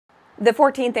The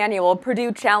 14th annual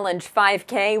Purdue Challenge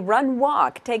 5K Run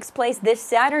Walk takes place this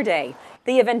Saturday.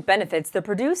 The event benefits the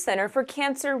Purdue Center for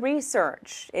Cancer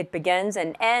Research. It begins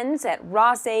and ends at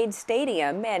Ross-Ade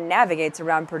Stadium and navigates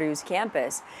around Purdue's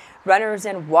campus. Runners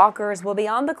and walkers will be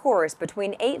on the course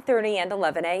between 8:30 and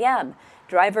 11 a.m.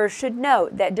 Drivers should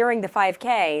note that during the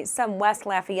 5K, some West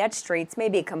Lafayette streets may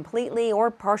be completely or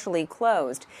partially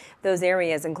closed. Those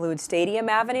areas include Stadium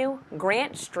Avenue,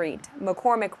 Grant Street,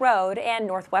 McCormick Road, and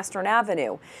Northwestern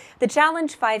Avenue. The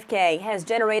Challenge 5K has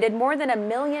generated more than $1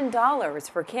 million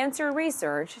for cancer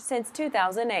research since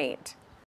 2008.